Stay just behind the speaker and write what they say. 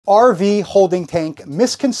RV holding tank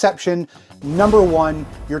misconception number one,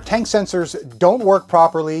 your tank sensors don't work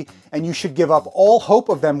properly and you should give up all hope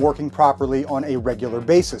of them working properly on a regular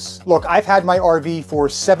basis. Look, I've had my RV for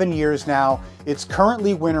 7 years now. It's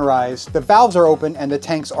currently winterized. The valves are open and the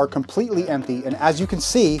tanks are completely empty. And as you can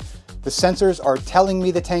see, the sensors are telling me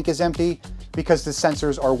the tank is empty because the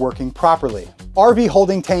sensors are working properly. RV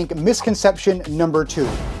holding tank misconception number two.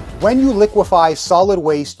 When you liquefy solid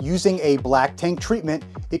waste using a black tank treatment,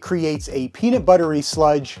 it creates a peanut buttery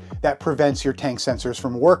sludge that prevents your tank sensors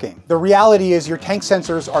from working. The reality is your tank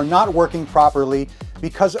sensors are not working properly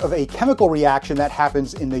because of a chemical reaction that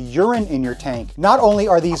happens in the urine in your tank. Not only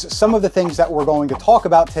are these some of the things that we're going to talk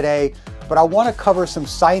about today, but I want to cover some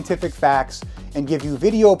scientific facts and give you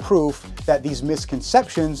video proof that these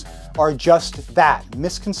misconceptions are just that,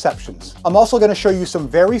 misconceptions. I'm also going to show you some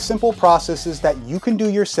very simple processes that you can do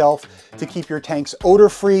yourself to keep your tanks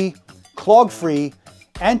odor-free, clog-free,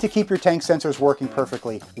 and to keep your tank sensors working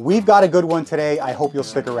perfectly. We've got a good one today. I hope you'll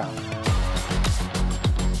stick around.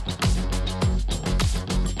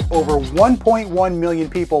 Over 1.1 million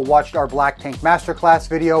people watched our Black Tank Masterclass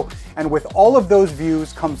video, and with all of those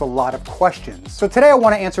views comes a lot of questions. So today I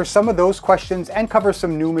want to answer some of those questions and cover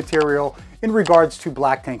some new material in regards to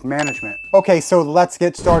black tank management. Okay, so let's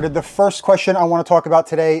get started. The first question I want to talk about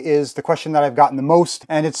today is the question that I've gotten the most,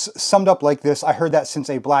 and it's summed up like this. I heard that since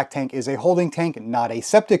a black tank is a holding tank, not a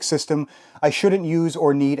septic system, I shouldn't use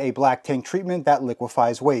or need a black tank treatment that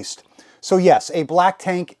liquefies waste. So yes, a black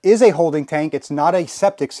tank is a holding tank. It's not a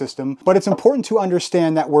septic system, but it's important to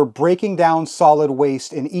understand that we're breaking down solid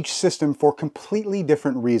waste in each system for completely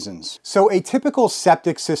different reasons. So a typical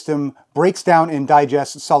septic system breaks down and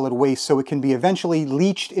digests solid waste so it can be eventually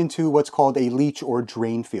leached into what's called a leach or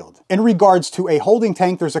drain field. In regards to a holding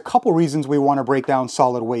tank, there's a couple reasons we want to break down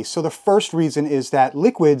solid waste. So the first reason is that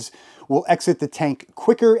liquids will exit the tank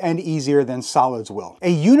quicker and easier than solids will. A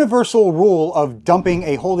universal rule of dumping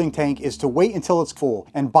a holding tank is to wait until it's full.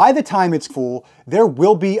 And by the time it's full, there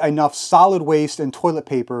will be enough solid waste and toilet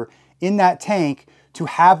paper in that tank to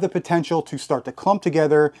have the potential to start to clump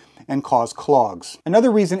together and cause clogs.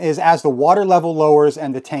 Another reason is as the water level lowers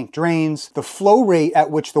and the tank drains, the flow rate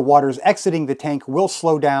at which the water is exiting the tank will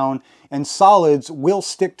slow down and solids will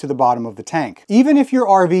stick to the bottom of the tank. Even if your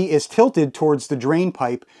RV is tilted towards the drain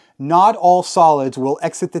pipe, not all solids will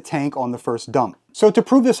exit the tank on the first dump. So to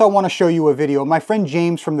prove this, I want to show you a video. My friend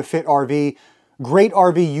James from the Fit RV, great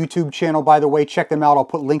RV YouTube channel, by the way, check them out. I'll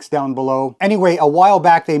put links down below. Anyway, a while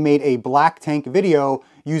back, they made a black tank video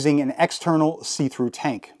using an external see-through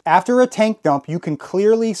tank. After a tank dump, you can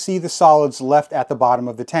clearly see the solids left at the bottom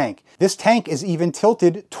of the tank. This tank is even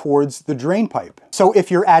tilted towards the drain pipe. So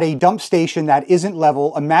if you're at a dump station that isn't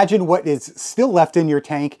level, imagine what is still left in your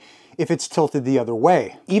tank if it's tilted the other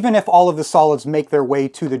way. Even if all of the solids make their way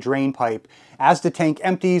to the drain pipe, as the tank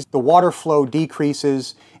empties, the water flow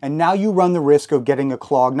decreases, and now you run the risk of getting a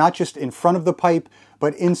clog, not just in front of the pipe,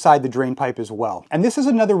 but inside the drain pipe as well. And this is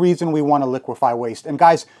another reason we want to liquefy waste. And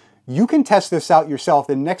guys, you can test this out yourself.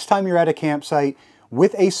 The next time you're at a campsite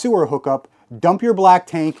with a sewer hookup, dump your black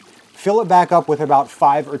tank, fill it back up with about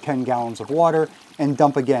 5 or 10 gallons of water, and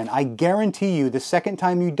dump again. I guarantee you the second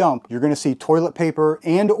time you dump, you're gonna see toilet paper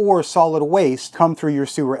and or solid waste come through your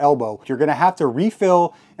sewer elbow. You're gonna have to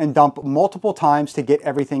refill and dump multiple times to get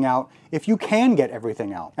everything out, if you can get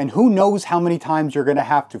everything out. And who knows how many times you're gonna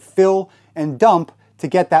have to fill and dump to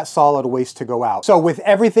get that solid waste to go out. So with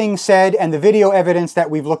everything said and the video evidence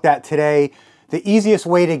that we've looked at today, the easiest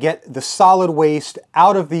way to get the solid waste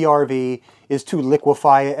out of the RV is to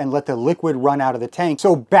liquefy it and let the liquid run out of the tank.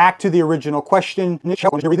 So back to the original question,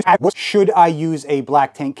 should I use a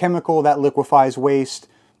black tank chemical that liquefies waste?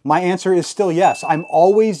 My answer is still yes. I'm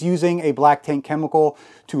always using a black tank chemical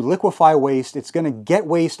to liquefy waste. It's gonna get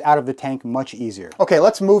waste out of the tank much easier. Okay,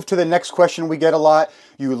 let's move to the next question we get a lot.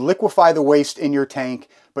 You liquefy the waste in your tank,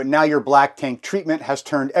 but now your black tank treatment has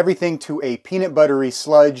turned everything to a peanut buttery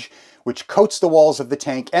sludge, which coats the walls of the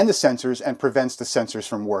tank and the sensors and prevents the sensors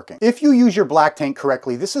from working. If you use your black tank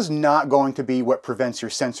correctly, this is not going to be what prevents your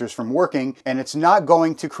sensors from working, and it's not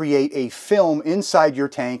going to create a film inside your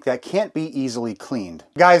tank that can't be easily cleaned.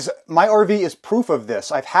 Guys, my RV is proof of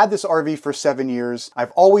this. I've had this RV for 7 years.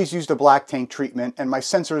 I've always used a black tank treatment, and my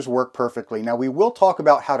sensors work perfectly. Now, we will talk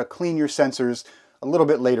about how to clean your sensors a little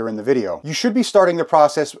bit later in the video. You should be starting the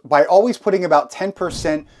process by always putting about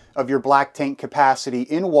 10% of your black tank capacity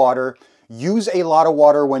in water. Use a lot of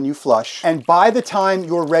water when you flush, and by the time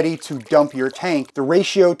you're ready to dump your tank, the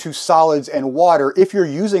ratio to solids and water, if you're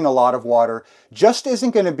using a lot of water, just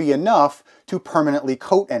isn't going to be enough to permanently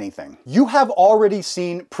coat anything. You have already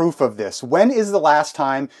seen proof of this. When is the last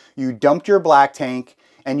time you dumped your black tank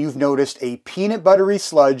and you've noticed a peanut buttery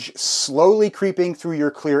sludge slowly creeping through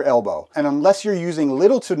your clear elbow. And unless you're using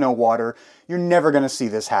little to no water, you're never going to see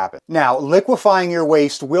this happen. Now, liquefying your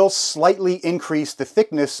waste will slightly increase the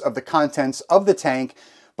thickness of the contents of the tank,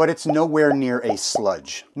 but it's nowhere near a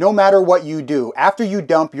sludge. No matter what you do, after you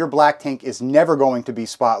dump, your black tank is never going to be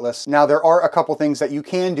spotless. Now, there are a couple things that you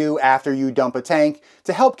can do after you dump a tank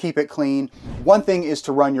to help keep it clean. One thing is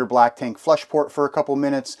to run your black tank flush port for a couple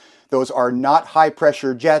minutes. Those are not high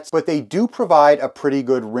pressure jets, but they do provide a pretty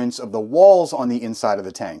good rinse of the walls on the inside of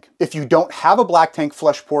the tank. If you don't have a black tank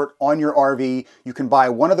flush port on your RV, you can buy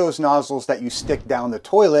one of those nozzles that you stick down the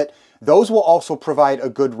toilet. Those will also provide a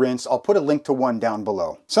good rinse. I'll put a link to one down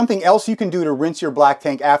below. Something else you can do to rinse your black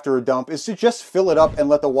tank after a dump is to just fill it up and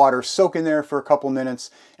let the water soak in there for a couple minutes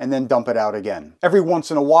and then dump it out again. Every once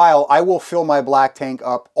in a while, I will fill my black tank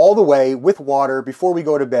up all the way with water before we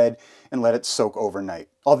go to bed and let it soak overnight.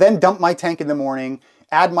 I'll then dump my tank in the morning,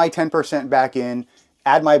 add my 10% back in,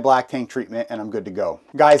 add my black tank treatment, and I'm good to go.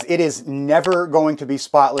 Guys, it is never going to be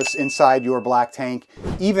spotless inside your black tank,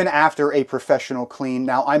 even after a professional clean.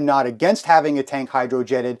 Now, I'm not against having a tank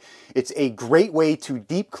hydrojetted. It's a great way to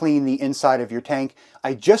deep clean the inside of your tank.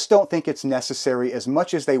 I just don't think it's necessary as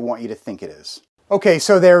much as they want you to think it is. Okay,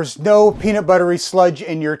 so there's no peanut buttery sludge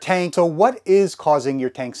in your tank. So what is causing your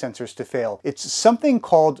tank sensors to fail? It's something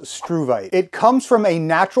called struvite. It comes from a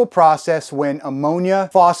natural process when ammonia,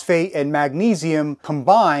 phosphate, and magnesium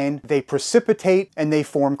combine, they precipitate and they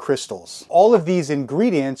form crystals. All of these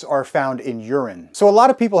ingredients are found in urine. So a lot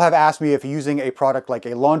of people have asked me if using a product like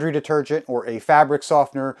a laundry detergent or a fabric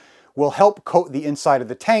softener will help coat the inside of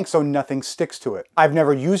the tank so nothing sticks to it. I've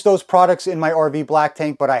never used those products in my RV black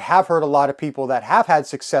tank, but I have heard a lot of people that have had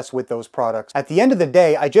success with those products. At the end of the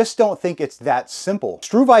day, I just don't think it's that simple.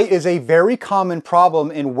 Struvite is a very common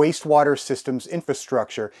problem in wastewater systems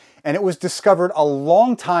infrastructure, and it was discovered a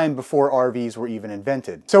long time before RVs were even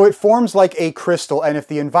invented. So it forms like a crystal, and if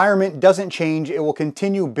the environment doesn't change, it will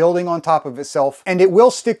continue building on top of itself, and it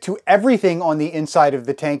will stick to everything on the inside of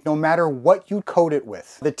the tank, no matter what you coat it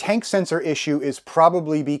with. The tank sensor issue is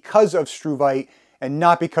probably because of struvite and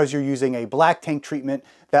not because you're using a black tank treatment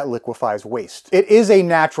that liquefies waste. It is a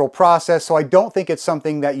natural process, so I don't think it's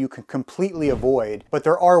something that you can completely avoid, but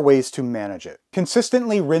there are ways to manage it.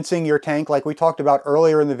 Consistently rinsing your tank, like we talked about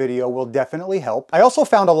earlier in the video, will definitely help. I also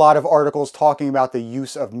found a lot of articles talking about the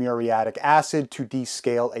use of muriatic acid to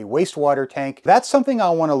descale a wastewater tank. That's something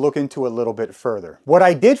I want to look into a little bit further. What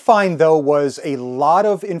I did find though was a lot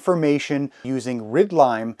of information using rid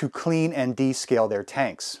lime to clean and descale their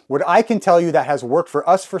tanks. What I can tell you that has worked for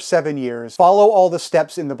us for 7 years, follow all the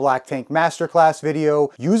steps in the Black Tank Masterclass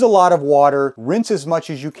video, use a lot of water, rinse as much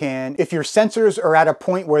as you can. If your sensors are at a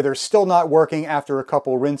point where they're still not working after a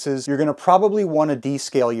couple rinses, you're gonna probably wanna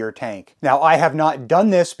descale your tank. Now, I have not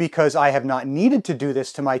done this because I have not needed to do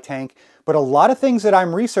this to my tank, but a lot of things that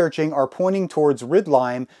I'm researching are pointing towards rid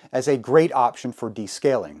lime as a great option for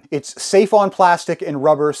descaling. It's safe on plastic and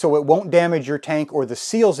rubber, so it won't damage your tank or the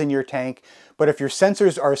seals in your tank, but if your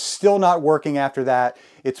sensors are still not working after that,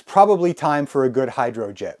 it's probably time for a good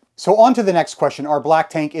hydrojet. So on to the next question. Our black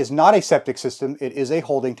tank is not a septic system, it is a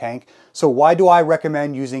holding tank. So why do I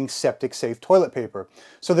recommend using septic safe toilet paper?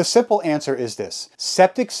 So the simple answer is this.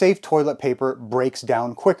 Septic safe toilet paper breaks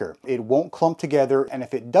down quicker. It won't clump together, and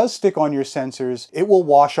if it does stick on your sensors, it will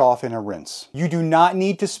wash off in a rinse. You do not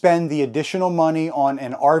need to spend the additional money on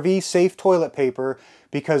an RV safe toilet paper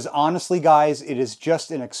because honestly guys, it is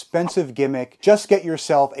just an expensive gimmick. Just get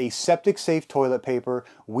yourself a septic safe toilet paper.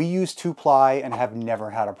 We use 2-ply and have never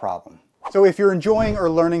had a problem. So if you're enjoying or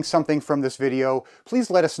learning something from this video, please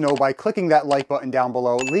let us know by clicking that like button down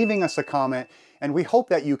below, leaving us a comment, and we hope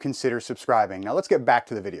that you consider subscribing. Now let's get back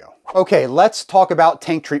to the video. Okay, let's talk about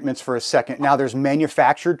tank treatments for a second. Now there's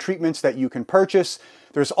manufactured treatments that you can purchase.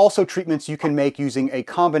 There's also treatments you can make using a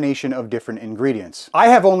combination of different ingredients. I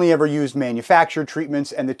have only ever used manufactured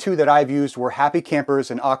treatments, and the two that I've used were Happy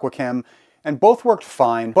Campers and Aquachem, and both worked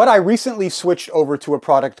fine. But I recently switched over to a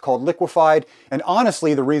product called Liquefied, and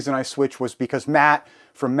honestly the reason I switched was because Matt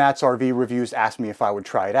from Matt's RV Reviews asked me if I would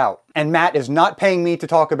try it out. And Matt is not paying me to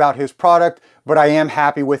talk about his product, but I am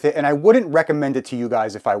happy with it, and I wouldn't recommend it to you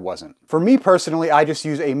guys if I wasn't. For me personally, I just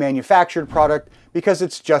use a manufactured product because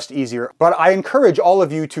it's just easier. But I encourage all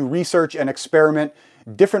of you to research and experiment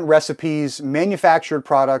different recipes, manufactured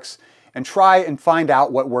products, and try and find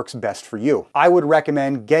out what works best for you. I would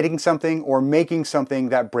recommend getting something or making something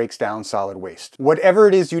that breaks down solid waste. Whatever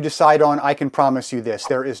it is you decide on, I can promise you this,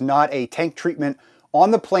 there is not a tank treatment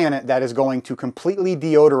on the planet that is going to completely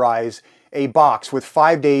deodorize a box with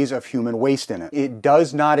 5 days of human waste in it. It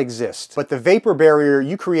does not exist. But the vapor barrier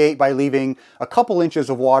you create by leaving a couple inches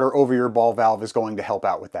of water over your ball valve is going to help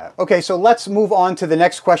out with that. Okay, so let's move on to the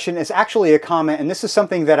next question. It's actually a comment, and this is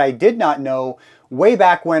something that I did not know way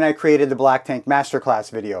back when I created the Black Tank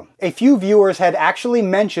Masterclass video. A few viewers had actually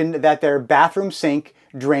mentioned that their bathroom sink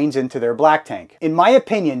drains into their black tank. In my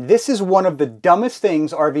opinion, this is one of the dumbest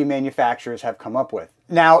things RV manufacturers have come up with.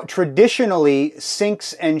 Now, traditionally,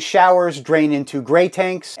 sinks and showers drain into gray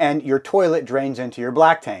tanks and your toilet drains into your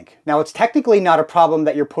black tank. Now, it's technically not a problem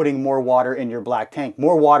that you're putting more water in your black tank.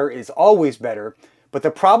 More water is always better, but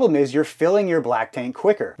the problem is you're filling your black tank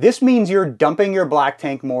quicker. This means you're dumping your black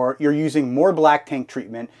tank more, you're using more black tank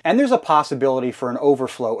treatment, and there's a possibility for an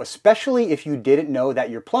overflow, especially if you didn't know that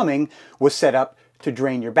your plumbing was set up to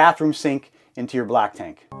drain your bathroom sink into your black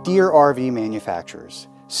tank. Dear RV manufacturers,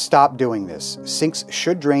 stop doing this. Sinks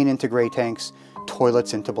should drain into gray tanks,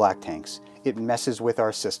 toilets into black tanks. It messes with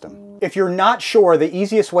our system. If you're not sure, the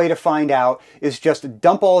easiest way to find out is just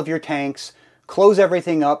dump all of your tanks, close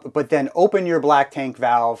everything up, but then open your black tank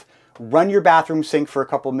valve, run your bathroom sink for a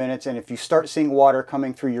couple minutes, and if you start seeing water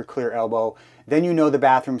coming through your clear elbow, then you know the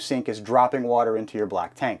bathroom sink is dropping water into your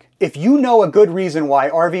black tank. If you know a good reason why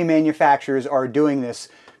RV manufacturers are doing this,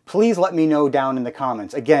 please let me know down in the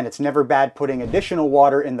comments. Again, it's never bad putting additional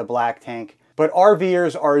water in the black tank, but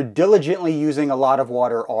RV'ers are diligently using a lot of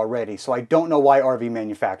water already, so I don't know why RV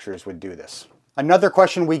manufacturers would do this. Another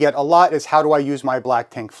question we get a lot is, how do I use my black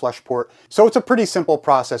tank flush port? So it's a pretty simple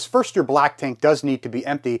process. First, your black tank does need to be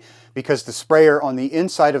empty because the sprayer on the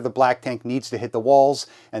inside of the black tank needs to hit the walls,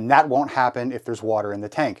 and that won't happen if there's water in the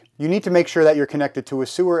tank. You need to make sure that you're connected to a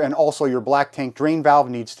sewer, and also your black tank drain valve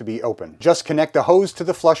needs to be open. Just connect the hose to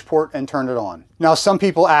the flush port and turn it on. Now, some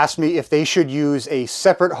people ask me if they should use a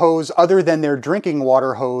separate hose other than their drinking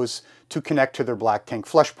water hose to connect to their black tank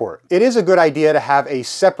flush port. It is a good idea to have a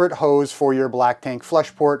separate hose for your black tank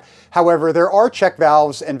flush port. However, there are check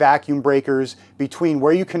valves and vacuum breakers between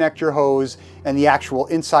where you connect your hose and the actual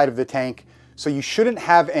inside of the tank, so you shouldn't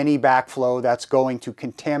have any backflow that's going to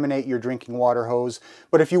contaminate your drinking water hose.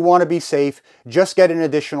 But if you want to be safe, just get an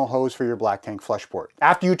additional hose for your black tank flush port.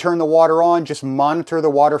 After you turn the water on, just monitor the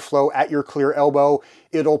water flow at your clear elbow.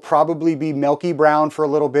 It'll probably be milky brown for a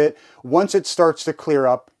little bit. Once it starts to clear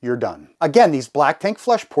up, you're done. Again, these black tank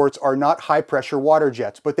flush ports are not high pressure water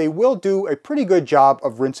jets, but they will do a pretty good job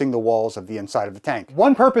of rinsing the walls of the inside of the tank.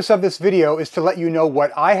 One purpose of this video is to let you know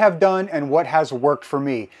what I have done and what has worked for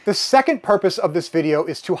me. The second purpose of this video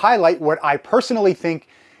is to highlight what I personally think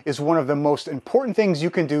is one of the most important things you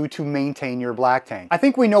can do to maintain your black tank. I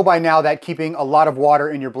think we know by now that keeping a lot of water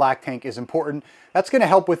in your black tank is important. That's going to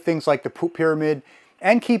help with things like the poop pyramid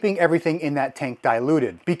and keeping everything in that tank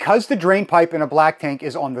diluted. Because the drain pipe in a black tank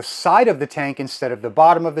is on the side of the tank instead of the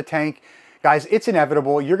bottom of the tank, guys, it's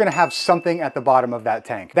inevitable. You're gonna have something at the bottom of that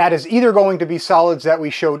tank. That is either going to be solids that we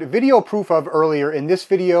showed video proof of earlier in this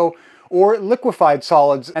video, or liquefied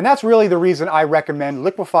solids. And that's really the reason I recommend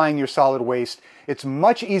liquefying your solid waste. It's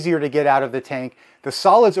much easier to get out of the tank. The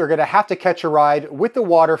solids are gonna have to catch a ride with the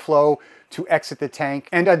water flow to exit the tank.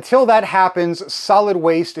 And until that happens, solid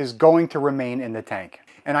waste is going to remain in the tank.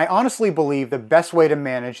 And I honestly believe the best way to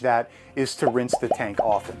manage that is to rinse the tank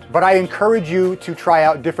often. But I encourage you to try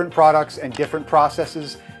out different products and different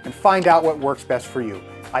processes and find out what works best for you.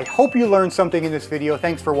 I hope you learned something in this video.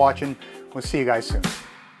 Thanks for watching. We'll see you guys soon.